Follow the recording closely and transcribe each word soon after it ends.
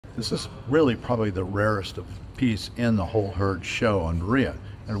This is really probably the rarest of piece in the whole herd show on Maria.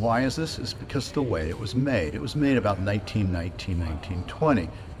 And why is this? It's because of the way it was made. It was made about 1919, 1920.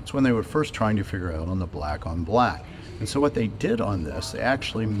 It's when they were first trying to figure out on the black on black. And so what they did on this, they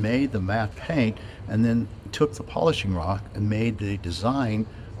actually made the matte paint and then took the polishing rock and made the design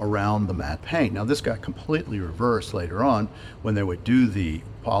around the matte paint. Now this got completely reversed later on when they would do the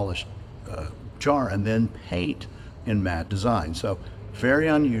polished jar and then paint in matte design. So very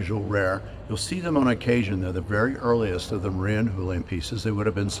unusual, rare. You'll see them on occasion. They're the very earliest of the Maria and Julian pieces. They would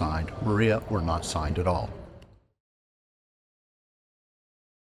have been signed. Maria were not signed at all.